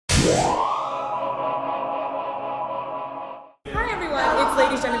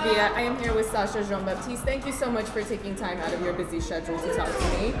It's LadyJenevia. I am here with Sacha Jean-Baptiste. Thank you so much for taking time out of your busy schedule to talk to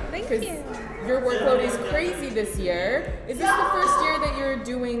me. Thank you. Your workload is crazy this year. Is this the first year that you're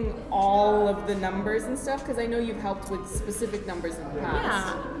doing all of the numbers and stuff? Because I know you've helped with specific numbers in the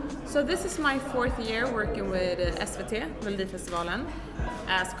past. Yeah. So this is my 4th year working with SVT, Melodifestivalen,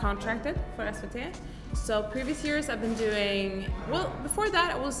 as contracted for SVT. So previous years I've been doing, well, before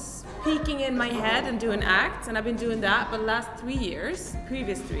that I was peeking in my head and doing acts, and I've been doing that, but last 3 years,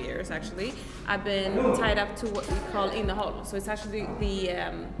 previous 3 years actually, I've been tied up to what we call innehåll. So it's actually the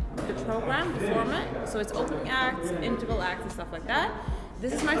program, the format, so it's opening acts, interval acts and stuff like that.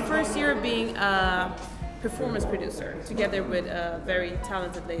 This is my first year of being a performance producer together with a very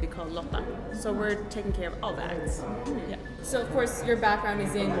talented lady called Lotta. So we're taking care of all the acts. Yeah. So of course your background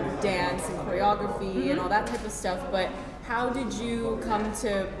is in dance and choreography and all that type of stuff, but how did you come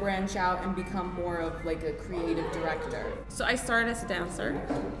to branch out and become more of like a creative director? So I started as a dancer,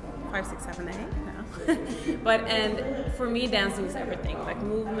 5, 6, 7, 8 now. And for me dancing is everything, like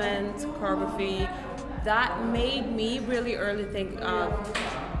movement, choreography. That made me really early think of,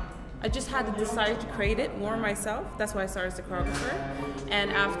 I just had the desire to create it more myself. That's why I started as a choreographer.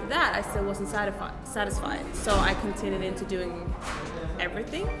 And after that, I still wasn't satisfied. So I continued into doing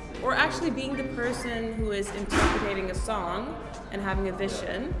everything, or actually being the person who is interpreting a song and having a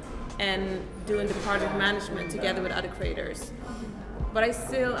vision and doing the project management together with other creators. But I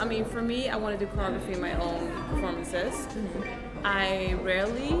still, I mean, for me, I want to do choreography in my own performances. I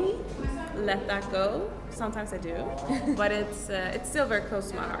rarely let that go. Sometimes I do, but it's still very close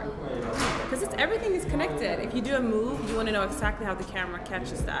to my heart because everything is connected. If you do a move, you want to know exactly how the camera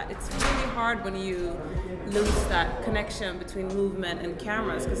catches that. It's really hard when you lose that connection between movement and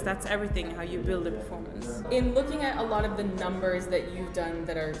cameras, because that's everything, how you build a performance. In looking at a lot of the numbers that you've done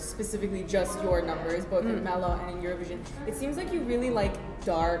that are specifically just your numbers, both in Mello and in Eurovision, it seems like you really like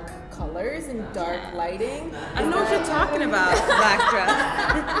dark colors and dark lighting. I know what you're talking about, black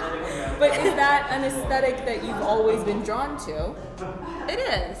dress. But is that an aesthetic that you've always been drawn to? It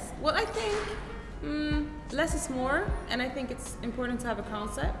is. Well, I think less is more, and I think it's important to have a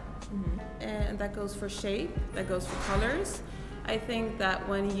concept, and that goes for shape, that goes for colors. I think that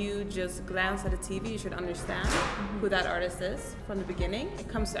when you just glance at a TV, you should understand who that artist is from the beginning. It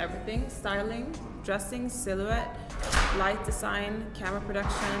comes to everything: styling, dressing, silhouette, light design, camera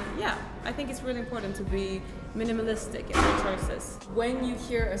production. Yeah, I think it's really important to be minimalistic in your choices. When you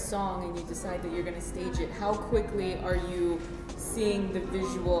hear a song and you decide that you're going to stage it, how quickly are you seeing the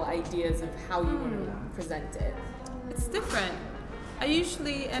visual ideas of how you want to present it? It's different. I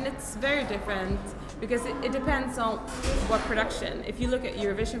usually, and it's very different because it depends on what production. If you look at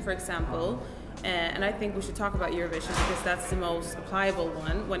Eurovision, for example, and I think we should talk about Eurovision because that's the most applicable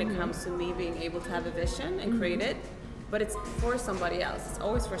one when it comes to me being able to have a vision and create it. But it's for somebody else. It's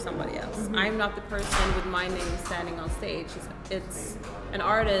always for somebody else. I'm not the person with my name standing on stage. It's an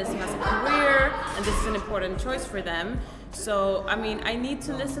artist who has a career, and this is an important choice for them. So, I mean, I need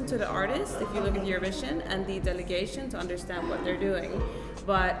to listen to the artist, if you look at Eurovision, and the delegation to understand what they're doing.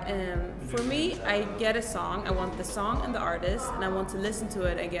 But for me, I get a song, I want the song and the artist, and I want to listen to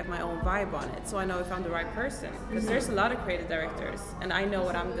it and get my own vibe on it, so I know if I'm the right person. Because there's a lot of creative directors, and I know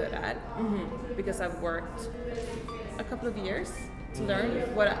what I'm good at, because I've worked a couple of years to learn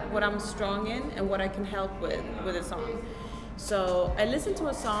what I'm strong in and what I can help with a song. So I listen to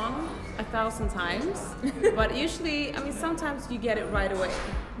a song 1,000 times, but usually, I mean, sometimes you get it right away.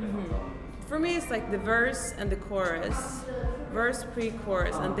 For me, it's like the verse and the chorus, verse,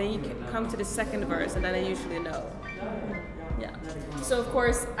 pre-chorus, and then you can come to the second verse, and then I usually know. Yeah. So of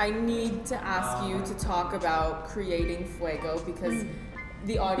course, I need to ask you to talk about creating Fuego, because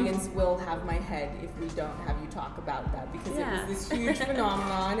the audience will have my head if we don't have you talk about that, because it was this huge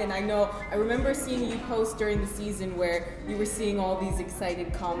phenomenon. And I remember seeing you post during the season where you were seeing all these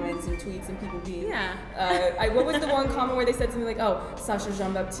excited comments and tweets and people being what was the one comment where they said something like, oh, Sacha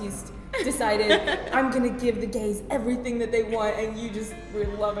Jean-Baptiste decided I'm gonna give the gays everything that they want, and you just were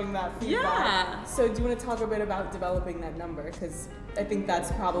loving that feedback. So do you want to talk a bit about developing that number, because I think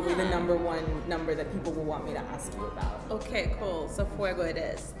that's probably the #1 number that people will want me to ask you about. Okay, cool. So Fuego it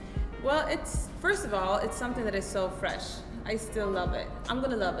is. Well, it's, first of all, it's something that is so fresh. I still love it. I'm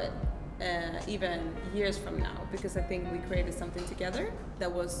gonna love it even years from now, because I think we created something together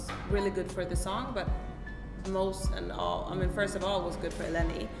that was really good for the song, but most and all, I mean, first of all, was good for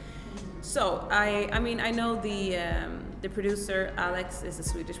Eleni. So I mean, I know the producer Alex is a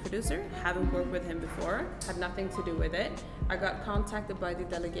Swedish producer. Haven't worked with him before. Had nothing to do with it. I got contacted by the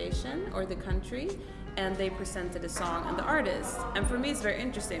delegation or the country, and they presented a song and the artist. And for me, it's very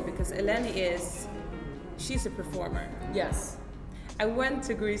interesting because Eleni she's a performer. Yes. I went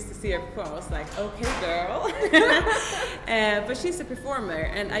to Greece to see her perform. I was like, okay, girl. But she's a performer,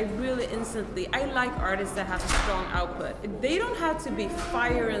 and I really I like artists that have a strong output. They don't have to be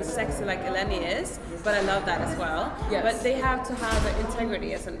fire and sexy like Eleni is, but I love that as well. Yes. But they have to have an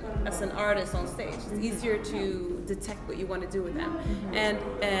integrity as an artist on stage. It's easier to detect what you want to do with them. And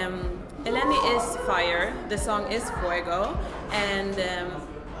Eleni is fire. The song is Fuego, and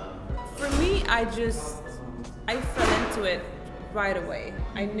for me, I fell into it right away.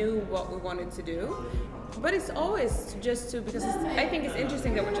 I knew what we wanted to do, but it's always because I think it's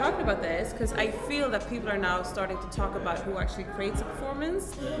interesting that we're talking about this, because I feel that people are now starting to talk about who actually creates a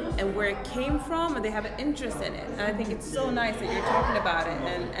performance and where it came from, and they have an interest in it. And I think it's so nice that you're talking about it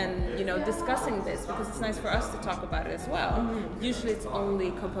and you know, discussing this, because it's nice for us to talk about it as well. Usually it's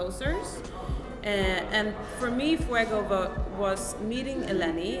only composers. And for me, Fuego was meeting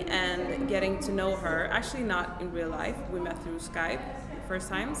Eleni and getting to know her. Actually, not in real life. We met through Skype first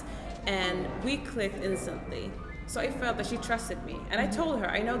times, and we clicked instantly. So I felt that she trusted me, and I told her,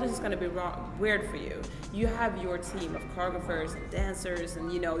 I know this is going to be weird for you. You have your team of choreographers and dancers,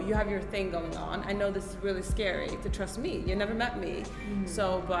 and you know, you have your thing going on. I know this is really scary to trust me. You never met me,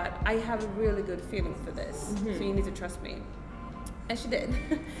 but I have a really good feeling for this. So you need to trust me. And she did.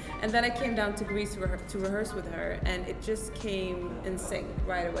 And then I came down to Greece to rehearse with her, and it just came in sync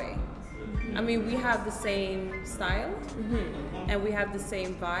right away. I mean, we have the same style, and we have the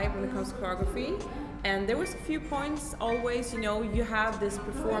same vibe when it comes to choreography. And there was a few points always, you know, you have this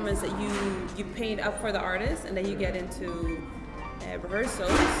performance that you paint up for the artist, and then you get into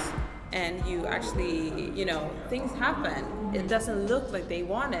rehearsals, and you actually, you know, things happen. It doesn't look like they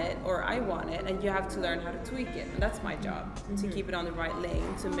want it or I want it, and you have to learn how to tweak it. And that's my job, to keep it on the right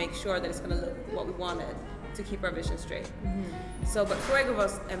lane, to make sure that it's going to look what we wanted, to keep our vision straight. So, but Fuego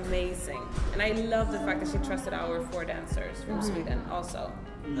was amazing. And I love the fact that she trusted our 4 dancers from Sweden also.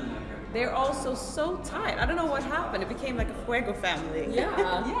 They're also so tight. I don't know what happened. It became like a Fuego family.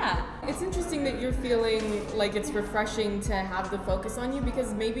 Yeah. Yeah. It's interesting that you're feeling like it's refreshing to have the focus on you,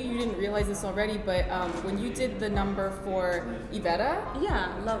 because maybe you didn't realize this already, but when you did the number for Iveta,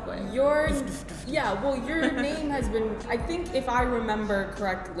 love it. your name has been, I think if I remember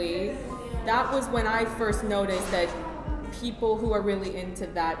correctly, that was when I first noticed that people who are really into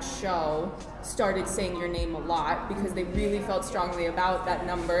that show started saying your name a lot, because they really felt strongly about that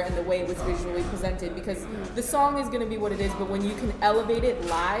number and the way it was visually presented, because the song is going to be what it is, but when you can elevate it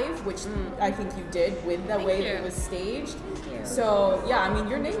live, which I think you did with the way that it was staged. So yeah, I mean,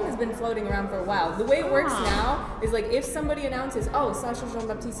 your name has been floating around for a while. The way it works now is like, if somebody announces, oh, Sacha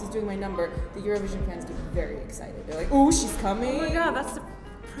Jean-Baptiste is doing my number, the Eurovision fans get very excited. They're like, oh, she's coming. Oh my god, that's the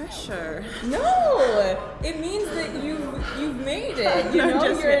pressure. No, it means that you've made it. You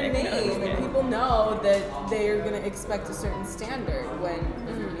know your name, and people know that they are going to expect a certain standard when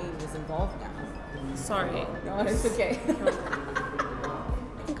your name is involved now. Sorry. No, it's okay.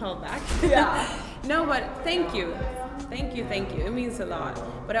 I can call back. Yeah. No, but thank you. Thank you. It means a lot.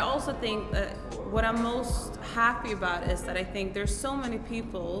 But I also think that what I'm most happy about is that I think there's so many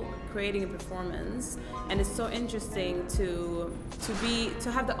people creating a performance, and it's so interesting to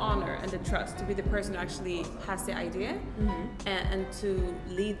have the honor and the trust to be the person who actually has the idea and to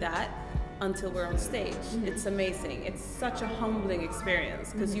lead that until we're on stage. It's amazing. It's such a humbling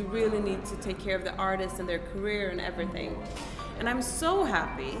experience, because you really need to take care of the artist and their career and everything. And I'm so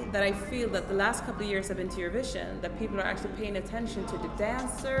happy that I feel that the last couple of years I've been to Eurovision, that people are actually paying attention to the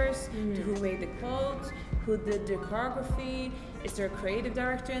dancers, to who made the quotes, who did the choreography, is there a creative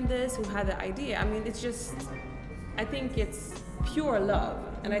director in this, who had the idea. I mean, it's just, I think it's pure love.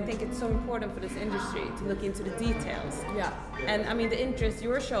 And I think it's so important for this industry to look into the details. Yeah. And I mean, the interest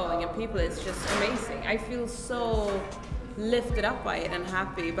you're showing in people is just amazing. I feel so lifted up by it and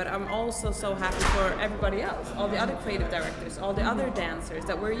happy, but I'm also so happy for everybody else, all the other creative directors, all the other dancers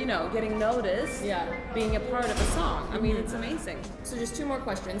that were, you know, getting noticed, being a part of a song. I mean, it's amazing. So just 2 more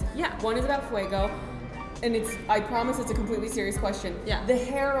questions. Yeah. One is about Fuego, and I promise it's a completely serious question. Yeah. The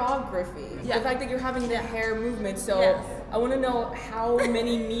hairography. Yeah. The fact that you're having the hair movement. So I want to know how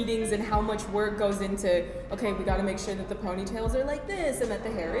many meetings and how much work goes into okay, we got to make sure that the ponytails are like this and that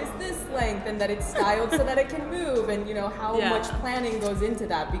the hair is this length and that it's styled so that it can move, and you know how much planning goes into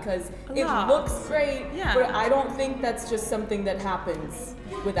that, because it looks great, but I don't think that's just something that happens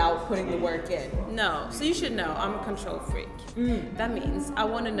without putting the work in. No, so you should know I'm a control freak. That means I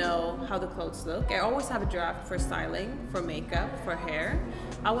want to know how the clothes look. I always have a draft for styling, for makeup, for hair.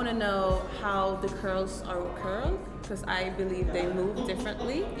 I want to know how the curls are curled, because I believe they move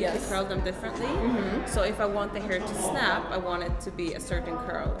differently. Yes. They curl them differently. So if I want the hair to snap, I want it to be a certain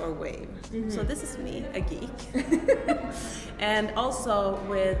curl or wave. So this is me, a geek. And also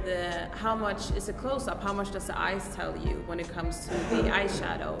with how much is a close-up, how much does the eyes tell you when it comes to the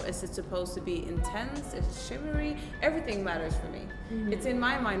eyeshadow? Is it supposed to be intense? Is it shimmery? Everything matters for me. It's in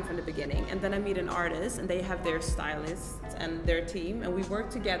my mind from the beginning, and then I meet an artist and they have their stylist and their team, and we work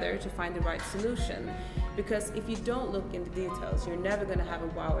together to find the right solution. Because if you don't look in the details, you're never going to have a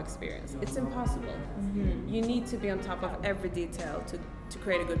wow experience. It's impossible. You need to be on top of every detail to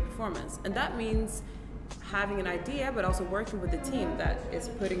create a good performance. And that means having an idea, but also working with the team that is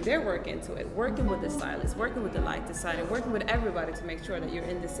putting their work into it, working with the stylist, working with the light designer, working with everybody to make sure that you're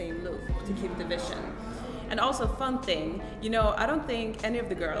in the same loop to keep the vision. And also, fun thing, you know, I don't think any of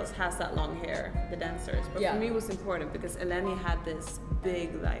the girls has that long hair, the dancers, but for me it was important because Eleni had this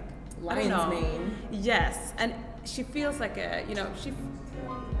big, like, lion's mane. Yes, and she feels like a, you know,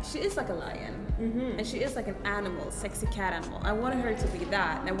 she is like a lion, and she is like an animal, sexy cat animal. I wanted her to be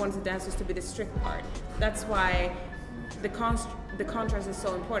that, and I wanted the dancers to be the strict part. That's why the contrast is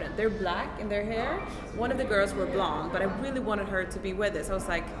so important. They're black in their hair. One of the girls were blonde, but I really wanted her to be with this. I was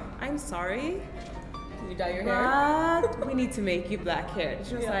like, I'm sorry, you dye your hair? But we need to make you black haired.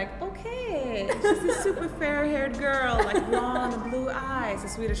 She was like, okay. She's a super fair haired girl, like blonde and blue eyes, a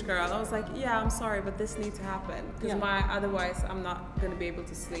Swedish girl. I was like, yeah, I'm sorry, but this needs to happen. Because otherwise I'm not going to be able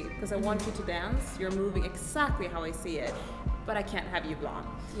to sleep. Because I want you to dance. You're moving exactly how I see it, but I can't have you blonde.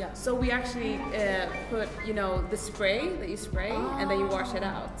 Yeah. So we actually put, you know, the spray that you spray and then you wash it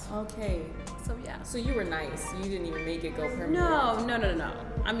out. Okay. So yeah. So you were nice. You didn't even make it go permanent. No.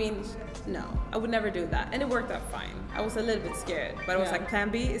 I mean, no, I would never do that. And it worked out fine. I was a little bit scared, but I was like, plan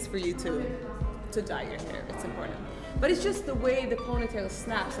B is for you to dye your hair. It's important. But it's just the way the ponytail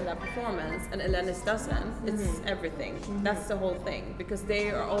snaps in that performance and Elenis doesn't. It's everything. That's the whole thing. Because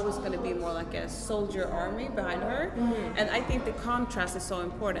they are always going to be more like a soldier army behind her. And I think the contrast is so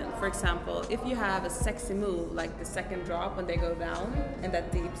important. For example, if you have a sexy move, like the second drop when they go down and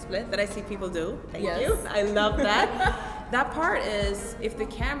that deep split that I see people do. Thank you. I love that. That part is, if the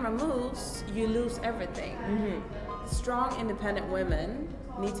camera moves, you lose everything. Strong, independent women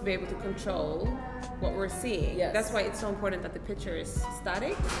need to be able to control what we're seeing. That's why it's so important that the picture is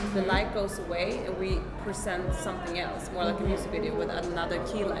static, the light goes away, and we present something else, more like a music video with another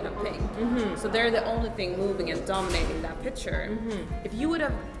key light of pink. So they're the only thing moving and dominating that picture. If you would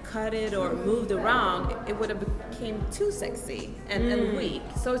have cut it or moved around, it would have became too sexy and weak.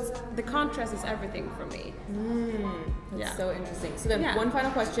 So the contrast is everything for me. That's so interesting. So then one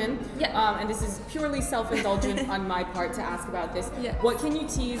final question, and this is purely self-indulgent on my part to ask about this. What can you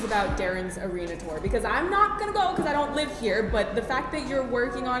tease about Darin's arena tour? Because I'm not going to go because I don't live here, but the fact that you're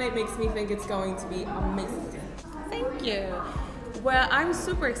working on it makes me think it's going to be amazing. Thank you. Well, I'm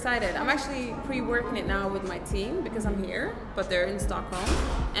super excited. I'm actually pre-working it now with my team because I'm here, but they're in Stockholm.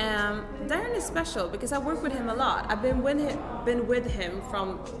 Darin is special because I work with him a lot. I've been with him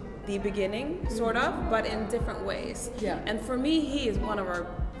from the beginning, sort of, but in different ways. And for me, he is one of our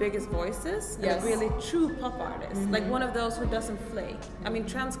biggest voices, and a really true pop artist. Like one of those who doesn't flake. I mean,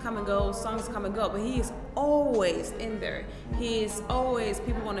 trends come and go, songs come and go, but he is always in there. He is always,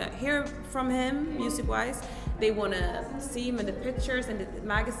 people want to hear from him, music-wise. They want to see him in the pictures and the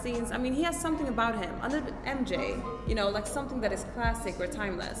magazines. I mean, he has something about him, a little bit MJ, you know, like something that is classic or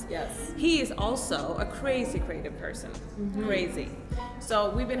timeless. He is also a crazy creative person, crazy.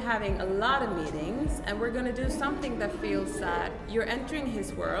 So we've been having a lot of meetings, and we're going to do something that feels that you're entering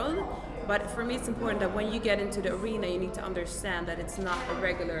his world, but for me it's important that when you get into the arena, you need to understand that it's not a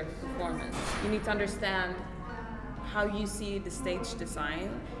regular performance. You need to understand how you see the stage design,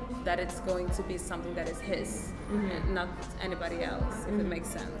 that it's going to be something that is his, and not anybody else, if it makes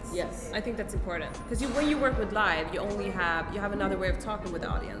sense. I think that's important, because when you work with live, you have another way of talking with the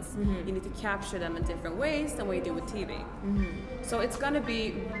audience. You need to capture them in different ways than what you do with TV. So it's going to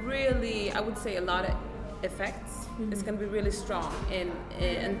be really, I would say, a lot of effects. It's going to be really strong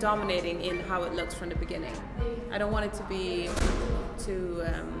and dominating in how it looks from the beginning. I don't want it to be too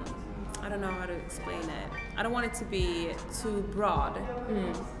I don't know how to explain it. I don't want it to be too broad.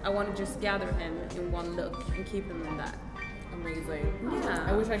 I want to just gather him in one look and keep him in that. amazing. Yeah.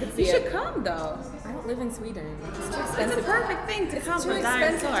 I wish I could see You it. should come though. I don't live in Sweden. It's too It's expensive. a perfect thing to come Too from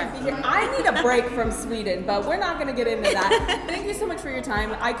Darin expensive to be store. here. I need a break from Sweden, but we're not going to get into that. Thank you so much for your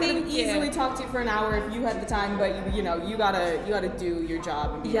time. I could have Thank you. easily talked to you for an hour if you had the time, but you gotta do your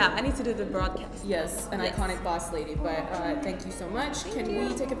job. And Yeah, I need to do the broadcast. Yes, an iconic boss lady. But thank you so much. Can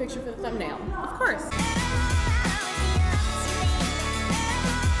we take a picture for the thumbnail? Of course.